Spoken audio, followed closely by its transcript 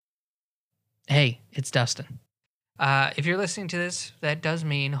Hey, it's Dustin. If you're listening to this, that does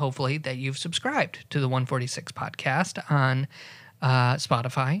mean, hopefully, that you've subscribed to the 146 podcast on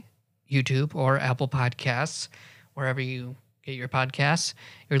Spotify, YouTube, or Apple Podcasts, wherever you get your podcasts.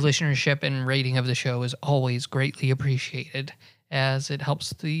 Your listenership and rating of the show is always greatly appreciated, as it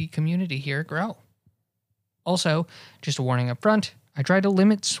helps the community here grow. Also, just a warning up front, I try to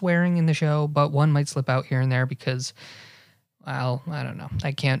limit swearing in the show, but one might slip out here and there because, well, I don't know.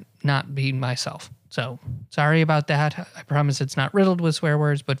 I can't not be myself. So, sorry about that. I promise it's not riddled with swear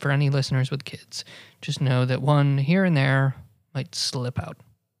words, but for any listeners with kids, just know that one here and there might slip out.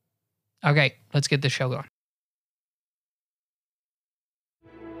 Okay, let's get the show going.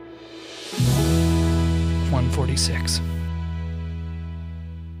 (146)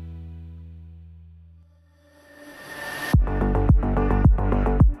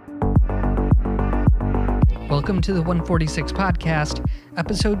 Welcome to the 146 podcast,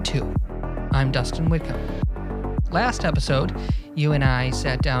 episode 2. I'm Dustin Whitcomb. Last episode, you and I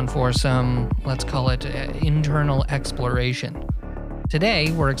sat down for some, let's call it, internal exploration.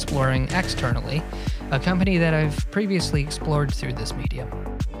 Today, we're exploring externally, a company that I've previously explored through this medium.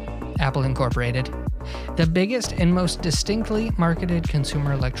 Apple Incorporated, the biggest and most distinctly marketed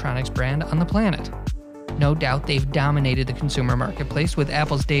consumer electronics brand on the planet. No doubt they've dominated the consumer marketplace, with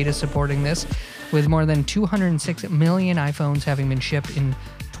Apple's data supporting this, with more than 206 million iPhones having been shipped in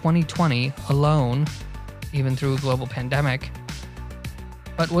 2020 alone, even through a global pandemic.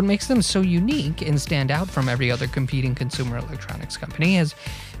 But what makes them so unique and stand out from every other competing consumer electronics company has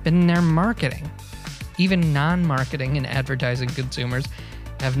been their marketing. Even non-marketing and advertising consumers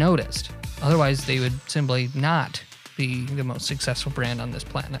have noticed. Otherwise, they would simply not be the most successful brand on this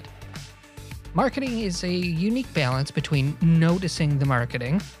planet. Marketing is a unique balance between noticing the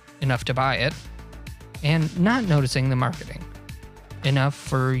marketing, enough to buy it, and not noticing the marketing, enough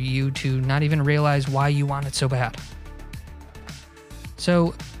for you to not even realize why you want it so bad.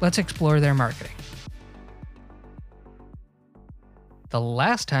 So let's explore their marketing. The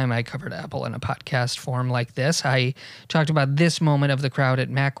last time I covered Apple in a podcast form like this, I talked about this moment of the crowd at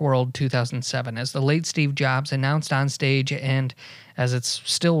Macworld 2007 as the late Steve Jobs announced on stage, and as it's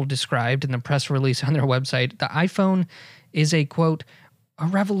still described in the press release on their website, the iPhone is a, quote, a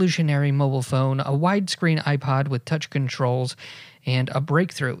revolutionary mobile phone, a widescreen iPod with touch controls, and a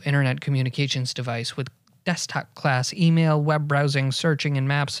breakthrough internet communications device with desktop-class email, web browsing, searching, and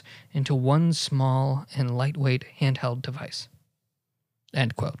maps into one small and lightweight handheld device.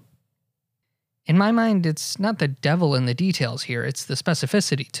 End quote. In my mind, it's not the devil in the details here, it's the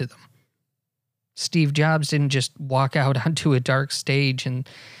specificity to them. Steve Jobs didn't just walk out onto a dark stage and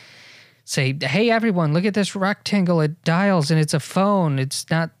say, hey everyone, look at this rectangle, it dials and it's a phone, it's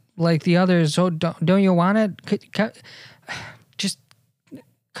not like the others, oh, don't you want it? Just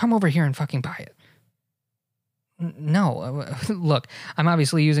come over here and fucking buy it. No, look, I'm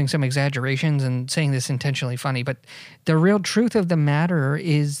obviously using some exaggerations and saying this intentionally funny, but the real truth of the matter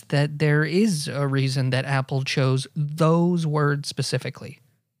is that there is a reason that Apple chose those words specifically.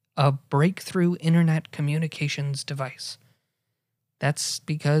 A breakthrough internet communications device. That's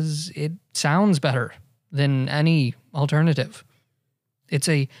because it sounds better than any alternative. It's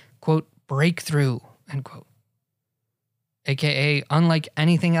a, quote, breakthrough, end quote. AKA unlike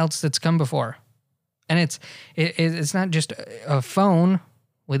anything else that's come before. And it's not just a phone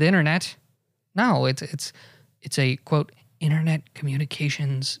with internet. No, it's a, quote, internet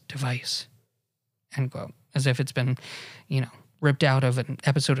communications device, end quote. As if it's been, ripped out of an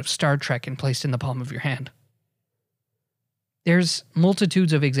episode of Star Trek and placed in the palm of your hand. There's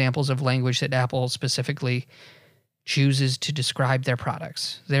multitudes of examples of language that Apple specifically chooses to describe their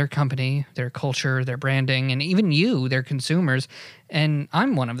products, their company, their culture, their branding, and even you, their consumers. And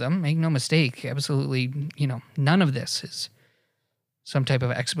I'm one of them, make no mistake. Absolutely, none of this is some type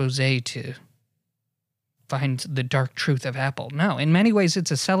of expose to find the dark truth of Apple. No, in many ways,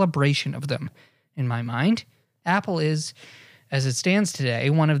 it's a celebration of them, in my mind. Apple is, as it stands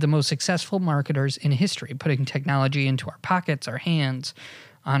today, one of the most successful marketers in history, putting technology into our pockets, our hands,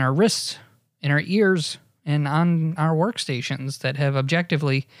 on our wrists, in our ears, and on our workstations that have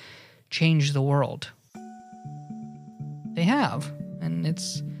objectively changed the world. They have, and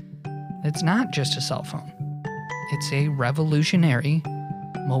it's not just a cell phone. It's a revolutionary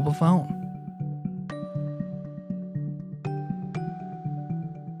mobile phone.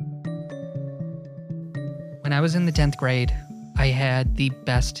 When I was in the 10th grade, I had the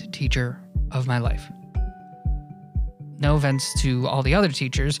best teacher of my life. No offense to all the other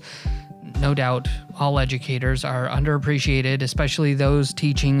teachers. No doubt all educators are underappreciated, especially those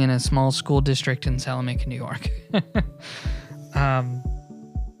teaching in a small school district in Salamanca, New York.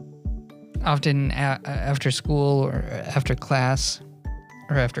 often after school or after class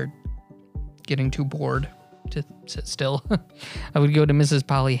or after getting too bored to sit still, I would go to Mrs.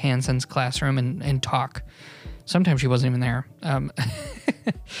 Polly Hansen's classroom and talk. Sometimes she wasn't even there.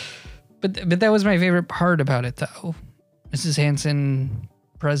 But that was my favorite part about it, though. Mrs. Hansen,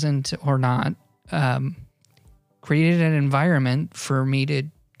 present or not, created an environment for me to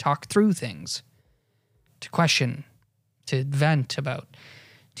talk through things, to question, to vent about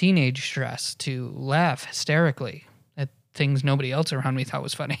teenage stress, to laugh hysterically at things nobody else around me thought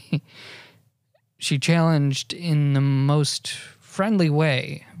was funny. She challenged in the most friendly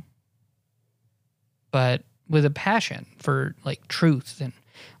way, but with a passion for like truth and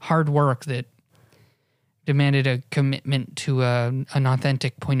hard work that demanded a commitment to an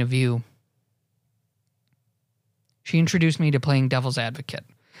authentic point of view. She introduced me to playing devil's advocate,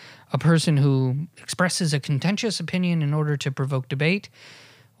 a person who expresses a contentious opinion in order to provoke debate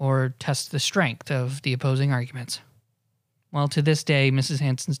or test the strength of the opposing arguments. Well, to this day, Mrs.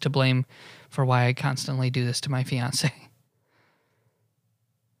 Hansen's to blame for why I constantly do this to my fiancé.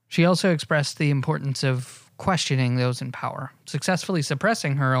 She also expressed the importance of questioning those in power, successfully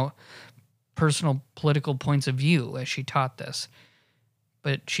suppressing her own personal political points of view as she taught this.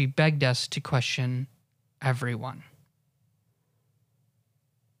 But she begged us to question everyone.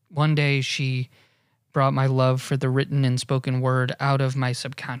 One day, she brought my love for the written and spoken word out of my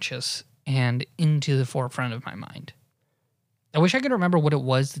subconscious and into the forefront of my mind. I wish I could remember what it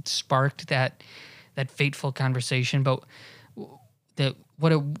was that sparked that fateful conversation, but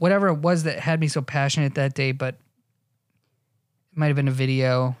whatever it was that had me so passionate that day, but it might have been a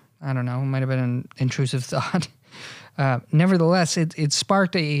video. I don't know. It might have been an intrusive thought. Nevertheless, it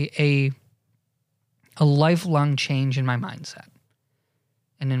sparked a lifelong change in my mindset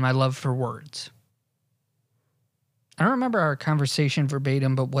and in my love for words. I don't remember our conversation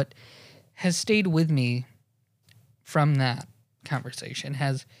verbatim, but what has stayed with me from that conversation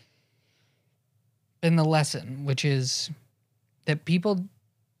has been the lesson, which is that people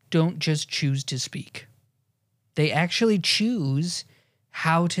don't just choose to speak. They actually choose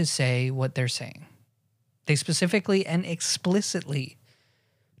how to say what they're saying. They specifically and explicitly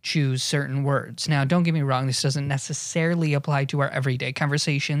choose certain words. Now, don't get me wrong, this doesn't necessarily apply to our everyday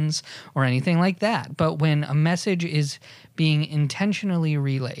conversations or anything like that. But when a message is being intentionally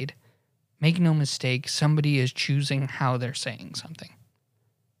relayed, make no mistake, somebody is choosing how they're saying something.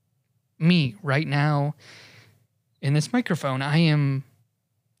 Me, right now, in this microphone, I am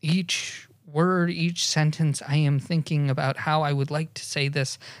each word, each sentence, I am thinking about how I would like to say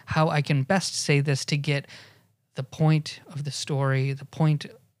this, how I can best say this to get the point of the story, the point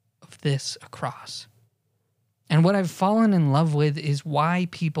of this across. And what I've fallen in love with is why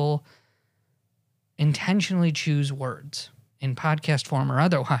people intentionally choose words in podcast form or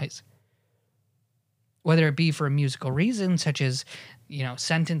otherwise. Whether it be for a musical reason, such as,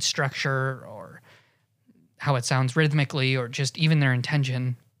 sentence structure or how it sounds rhythmically or just even their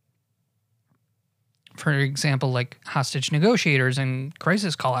intention. For example, like hostage negotiators and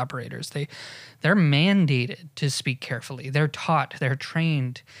crisis call operators, they're mandated to speak carefully. They're taught, they're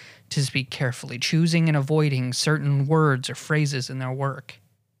trained to speak carefully, choosing and avoiding certain words or phrases in their work.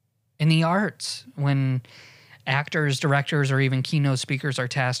 In the arts, when actors, directors, or even keynote speakers are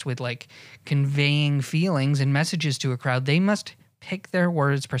tasked with conveying feelings and messages to a crowd, they must pick their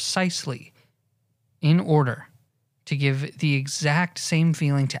words precisely in order to give the exact same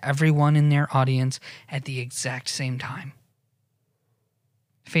feeling to everyone in their audience at the exact same time.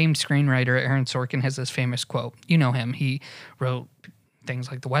 Famed screenwriter Aaron Sorkin has this famous quote. You know him. He wrote things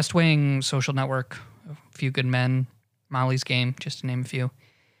like The West Wing, Social Network, A Few Good Men, Molly's Game, just to name a few.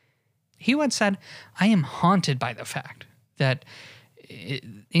 He once said, "I am haunted by the fact that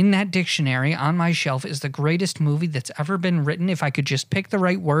in that dictionary on my shelf is the greatest movie that's ever been written if I could just pick the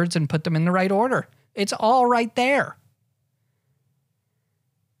right words and put them in the right order. It's all right there."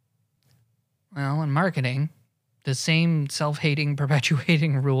 Well, in marketing, the same self-hating,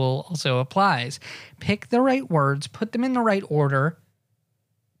 perpetuating rule also applies. Pick the right words, put them in the right order.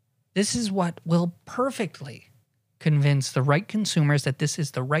 This is what will perfectly convince the right consumers that this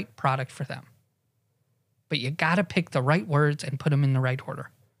is the right product for them. But you gotta pick the right words and put them in the right order.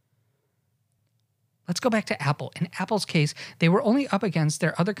 Let's go back to Apple. In Apple's case, they were only up against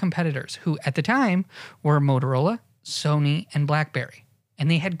their other competitors, who at the time were Motorola, Sony, and BlackBerry. And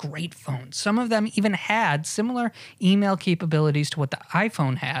they had great phones. Some of them even had similar email capabilities to what the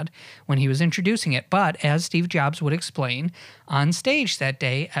iPhone had when he was introducing it. But as Steve Jobs would explain on stage that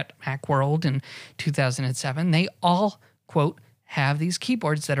day at Macworld in 2007, they all, quote, have these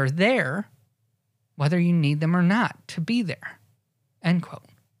keyboards that are there whether you need them or not to be there, end quote.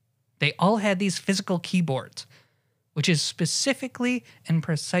 They all had these physical keyboards, which is specifically and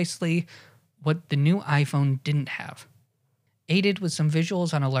precisely what the new iPhone didn't have. Aided with some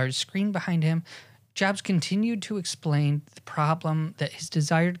visuals on a large screen behind him, Jobs continued to explain the problem that his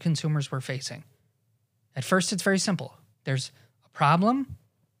desired consumers were facing. At first, it's very simple. There's a problem,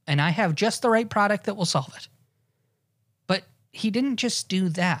 and I have just the right product that will solve it. But he didn't just do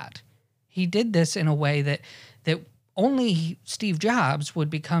that. He did this in a way that only Steve Jobs would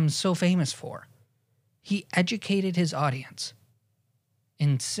become so famous for. He educated his audience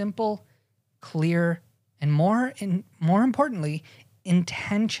in simple, clear, and more importantly,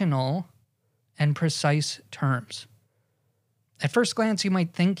 intentional and precise terms. At first glance, you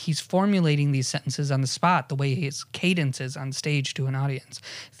might think he's formulating these sentences on the spot, the way his cadence is on stage to an audience,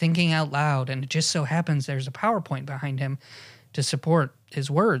 thinking out loud, and it just so happens there's a PowerPoint behind him to support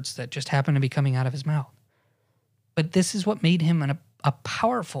his words that just happen to be coming out of his mouth. But this is what made him a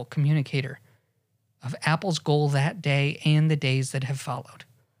powerful communicator of Apple's goal that day and the days that have followed.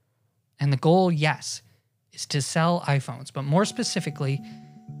 And the goal, yes, is to sell iPhones, but more specifically,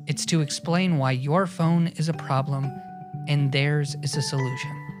 it's to explain why your phone is a problem and theirs is a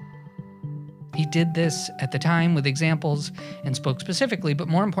solution. He did this at the time with examples and spoke specifically, but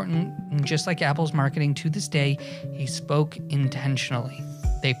more important, just like Apple's marketing to this day, he spoke intentionally.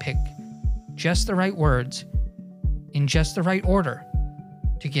 They pick just the right words in just the right order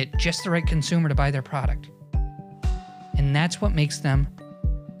to get just the right consumer to buy their product. And that's what makes them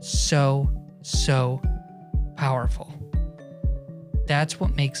so powerful. That's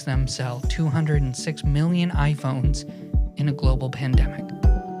what makes them sell 206 million iPhones in a global pandemic.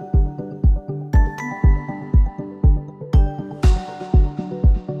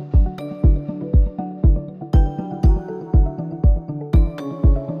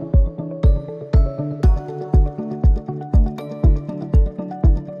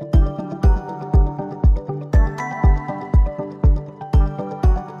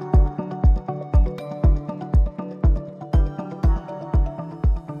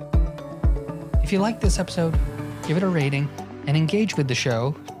 If you like this episode, give it a rating and engage with the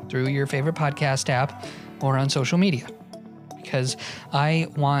show through your favorite podcast app or on social media, because I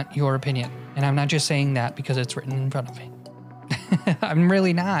want your opinion. And I'm not just saying that because it's written in front of me. I'm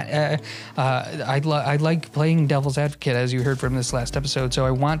really not. I like playing devil's advocate, as you heard from this last episode. So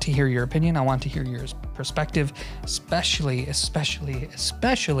I want to hear your opinion. I want to hear your perspective, especially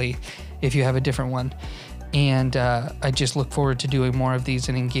if you have a different one. And I just look forward to doing more of these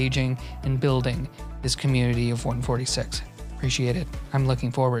and engaging and building this community of 146. Appreciate it. I'm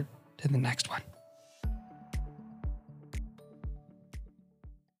looking forward to the next one.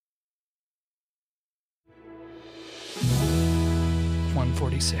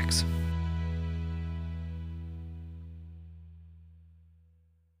 146.